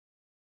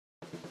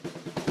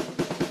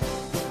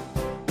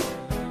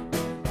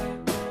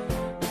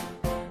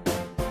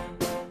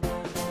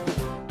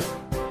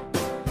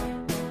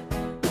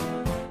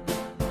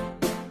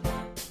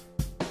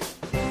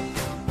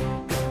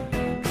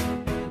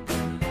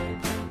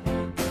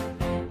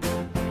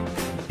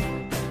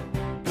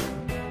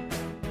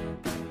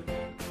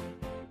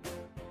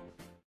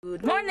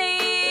Good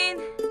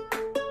morning!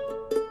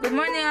 Good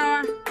morning,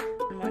 Mama.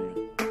 Good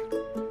morning.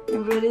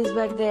 And Rudy's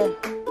back there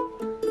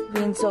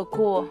being so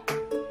cool.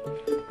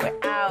 We're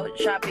out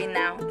shopping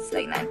now. It's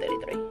like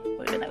 9:33.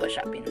 We're gonna go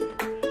shopping.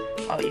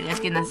 Oh, you guys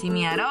cannot see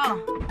me at all.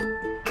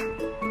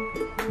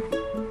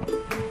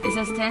 It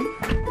says 10?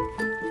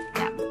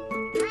 Yeah.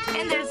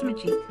 And there's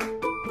Michi.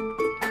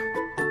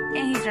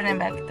 And he's running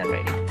back to the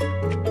radio.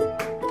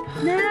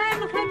 Nay,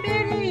 look at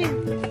Betty.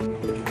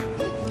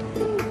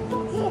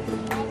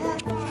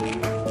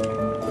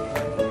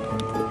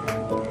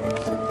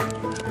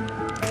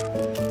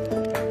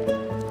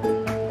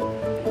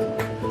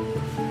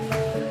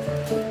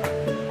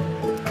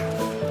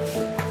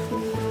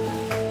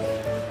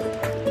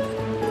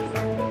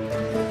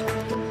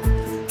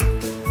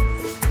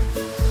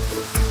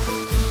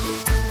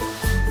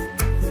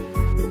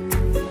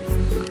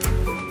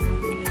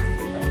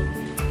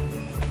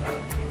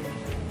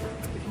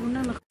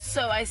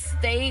 So I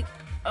stayed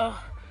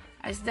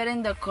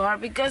in the car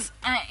because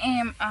I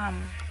am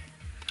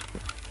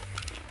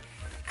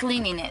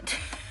cleaning it.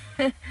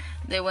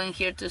 They went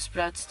here to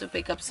Sprouts to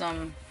pick up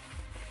some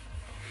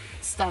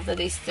stuff that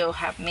they still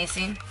have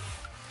missing,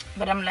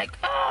 but I'm like,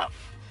 oh,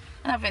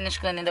 and I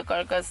finished cleaning the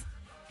car because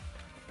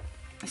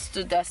it's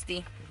too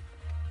dusty.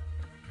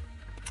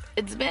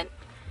 It's been,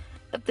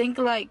 I think,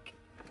 like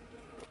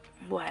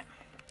what,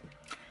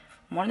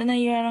 more than a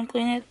year I don't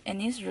clean it,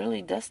 and it's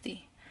really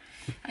dusty.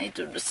 I need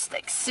to just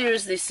like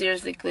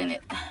seriously clean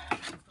it,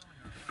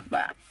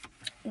 but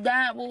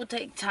that will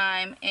take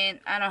time, and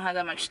I don't have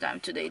that much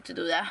time today to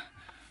do that,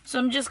 so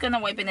I'm just gonna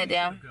wiping it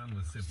down.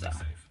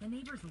 The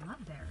neighbors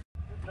love there.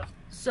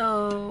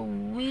 So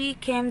we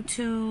came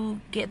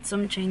to get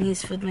some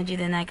Chinese food, Majid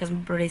and I, because my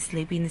brother's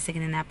sleeping, he's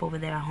taking a nap over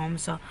there at home.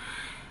 So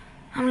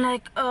I'm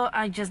like, oh,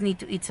 I just need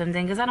to eat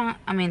something, because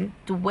I mean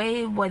to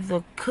wait while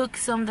to cook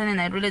something,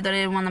 and I really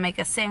didn't want to make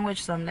a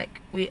sandwich. So I'm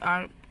like, we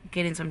are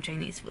getting some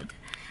Chinese food.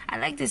 I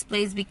like this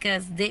place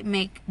because they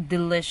make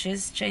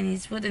delicious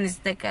Chinese food, and it's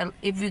like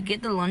if you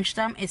get the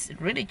lunchtime, it's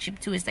really cheap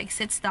too. It's like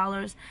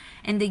 $6,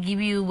 and they give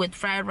you with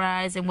fried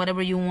rice and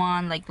whatever you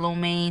want, like lo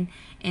mein,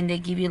 and they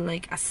give you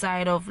like a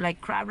side of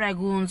like crab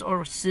ragoons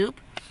or soup.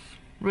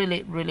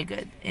 Really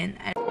good. And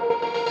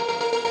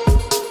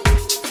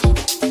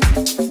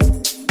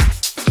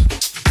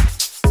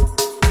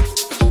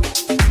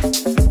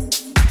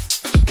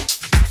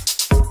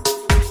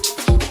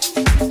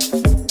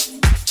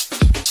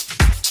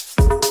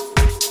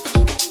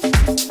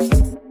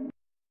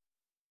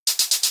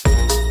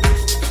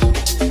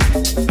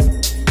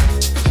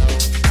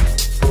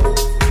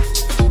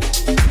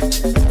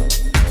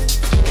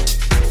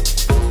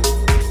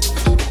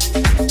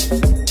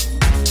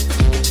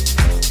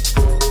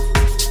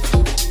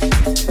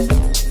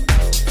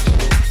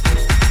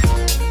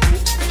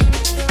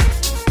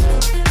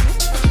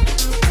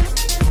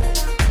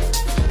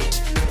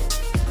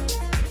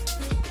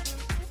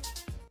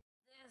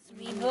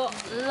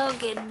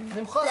look at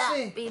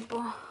that,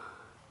 people.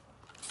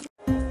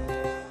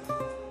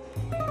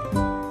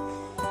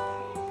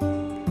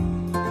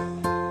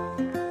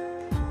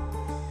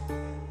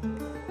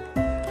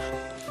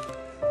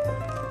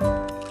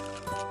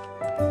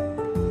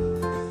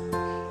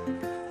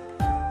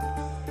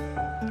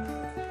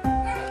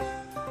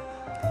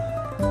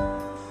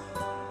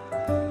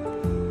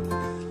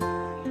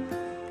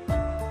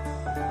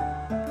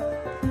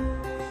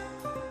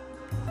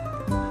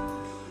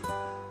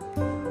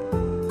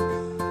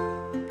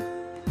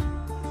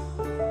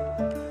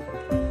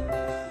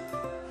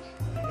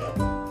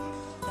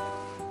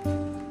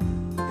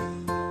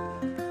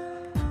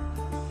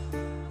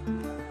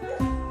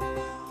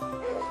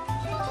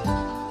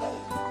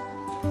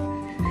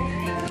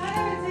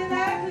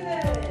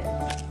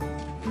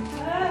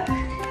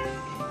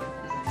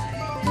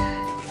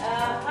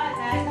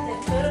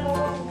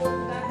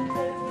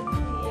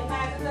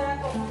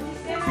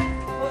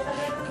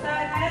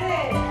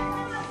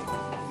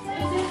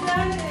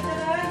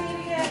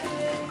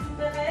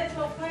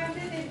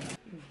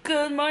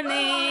 Good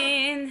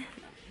morning.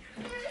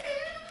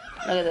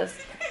 Look at this.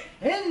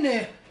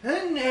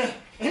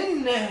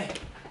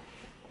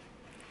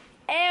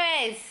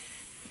 Anyways,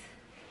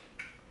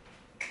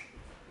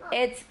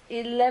 it's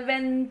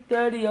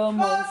 11:30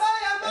 almost,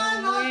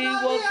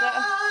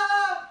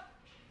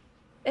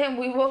 and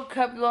we woke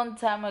up long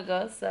time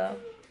ago. So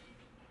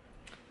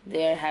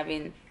they're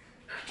having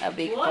a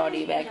big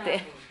party back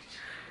there.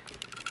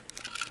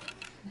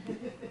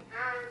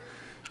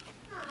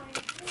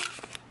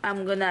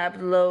 I'm gonna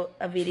upload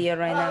a video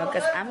right now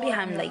because I'm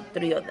behind like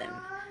 3 of them.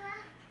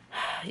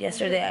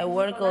 Yesterday I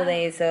worked all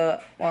day,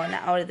 so, well,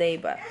 not all day,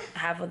 but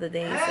half of the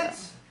day, so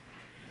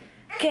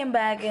came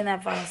back and I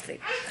fell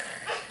asleep.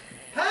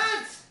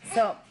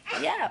 So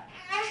yeah.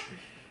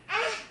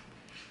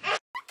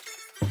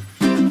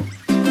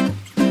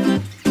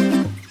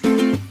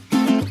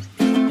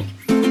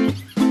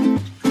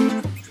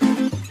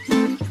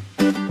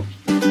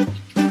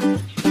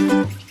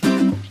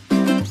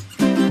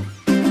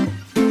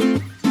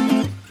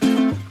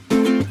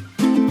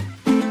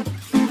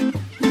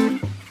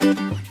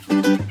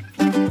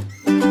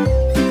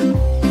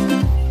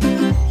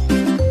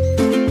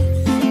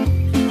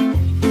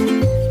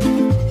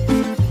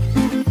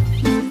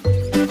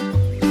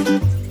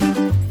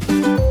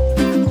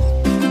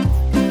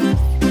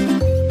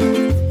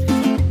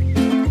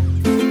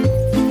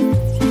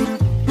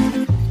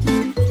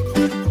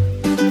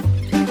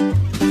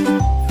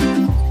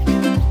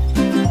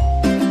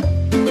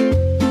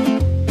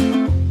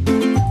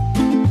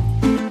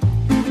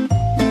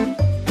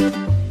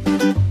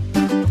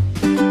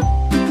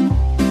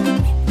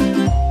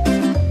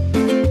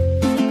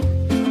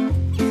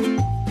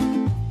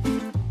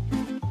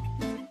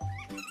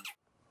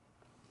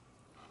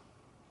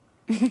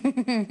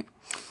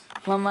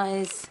 Mama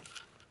is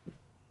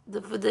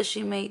the food that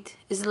she made.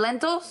 Is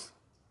lentils?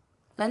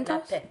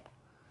 Lentils?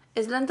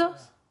 Is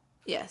lentils?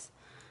 Yes.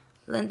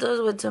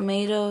 Lentils with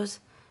tomatoes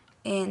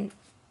and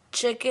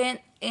chicken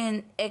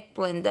and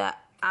eggplant that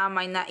I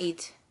might not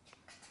eat.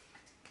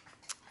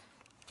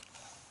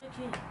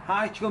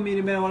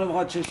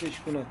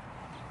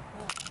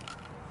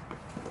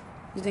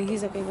 You think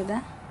he's okay with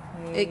that?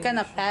 It kind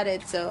of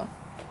padded, so.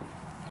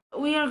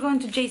 We are going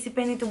to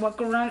JCPenney to walk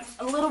around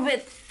a little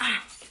bit.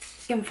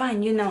 Can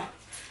find, you know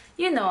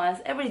us,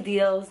 every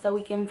deals that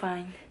we can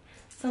find.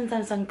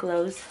 Sometimes on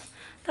clothes.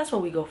 That's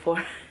what we go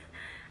for.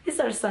 It's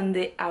our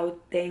Sunday out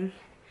thing.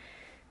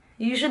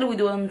 Usually we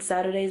do it on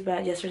Saturdays,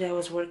 but yesterday I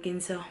was working,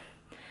 so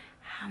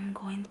I'm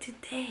going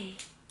today.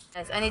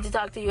 Yes, I need to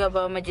talk to you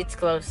about Majid's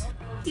clothes.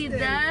 He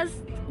does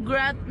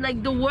grab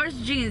like the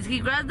worst jeans. He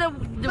grabs the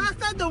That's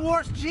not the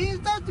worst jeans.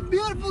 That's the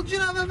beautiful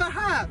jeans I've ever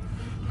had.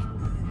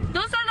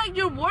 Those are like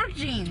your work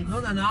jeans. No,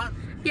 they're not.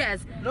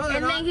 Yes. No, they're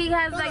and not. then he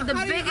has like the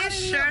biggest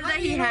shirt that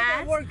he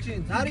has. Work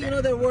jeans. How do you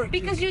know they're work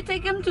jeans? Because you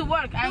take them to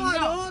work. I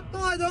know. No,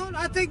 I don't.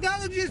 I take the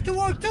other jeans to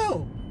work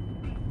too.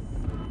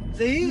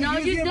 See? No,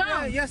 you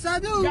don't. Yes, I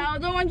do. The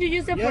other one you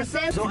use it for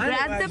sales. So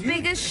Grab the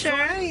biggest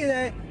shirt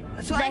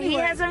that he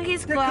has on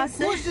his closet.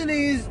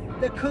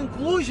 The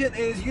conclusion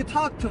is you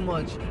talk too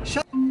much.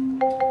 Shut.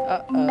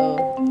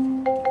 Uh-oh.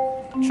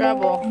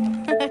 Trouble.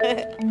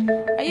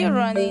 Are you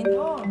running?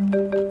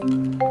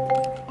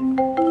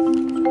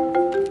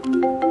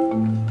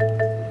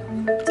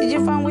 Did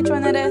you find which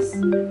one it is?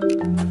 No,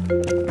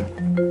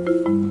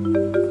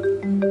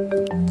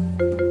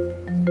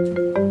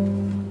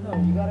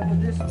 you gotta do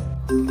this one.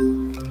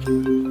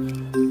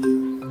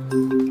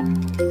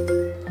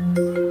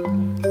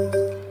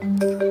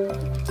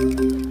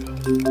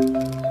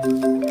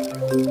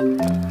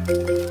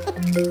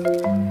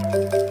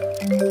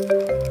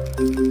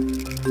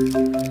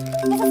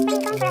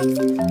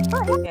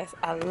 Yes,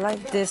 I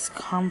like this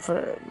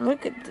comforter.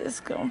 Look at this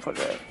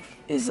comforter.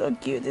 It's so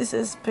cute. This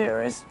is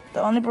Paris.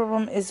 The only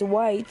problem is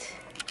white.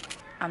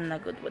 I'm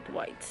not good with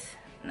white.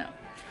 No.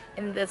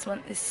 And this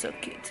one is so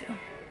cute too.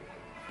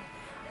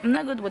 I'm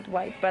not good with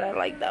white, but I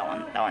like that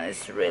one. That one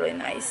is really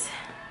nice.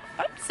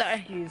 Oops, sorry.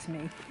 Excuse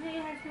me.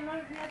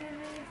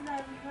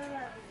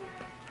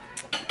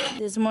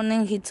 This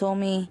morning he told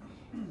me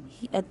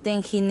I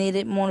think he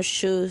needed more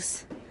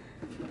shoes.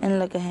 And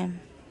look at him.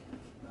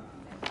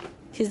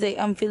 He's like,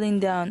 I'm feeling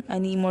down. I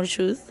need more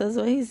shoes. That's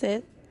what he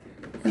said.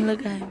 And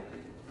look at him.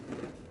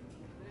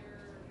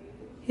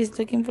 He's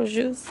looking for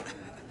shoes.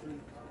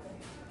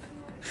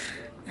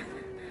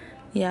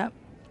 Yeah.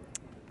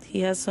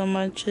 He has so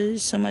much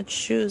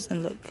shoes,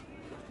 and look.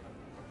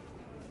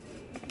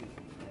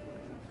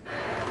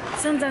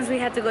 Sometimes we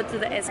have to go to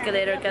the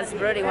escalator because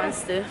Brody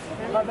wants to.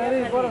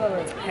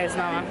 Here's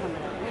Mama.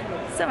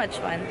 So much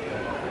fun.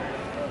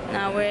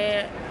 Now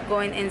we're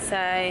going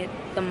inside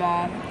the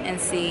mall and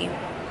see.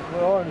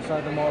 We're all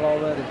inside the mall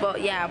already.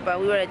 But yeah, but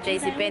we were at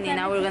JCPenney.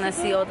 Now we're gonna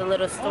see all the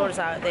little stores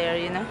out there,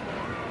 you know.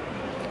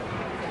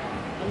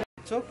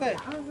 It's okay.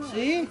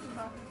 See?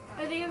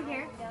 Are they over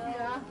here?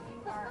 Yeah.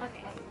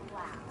 Okay.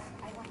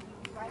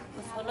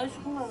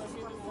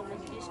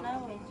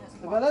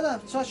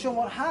 البلد شو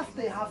شمر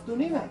هفته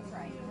نیمه.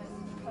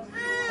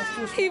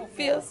 He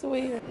feels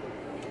weird.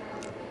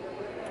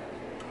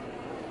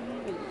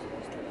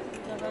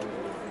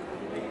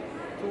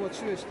 تو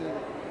چی اشتری؟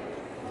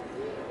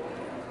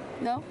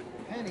 No?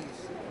 Pennies.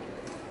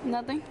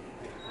 Nothing?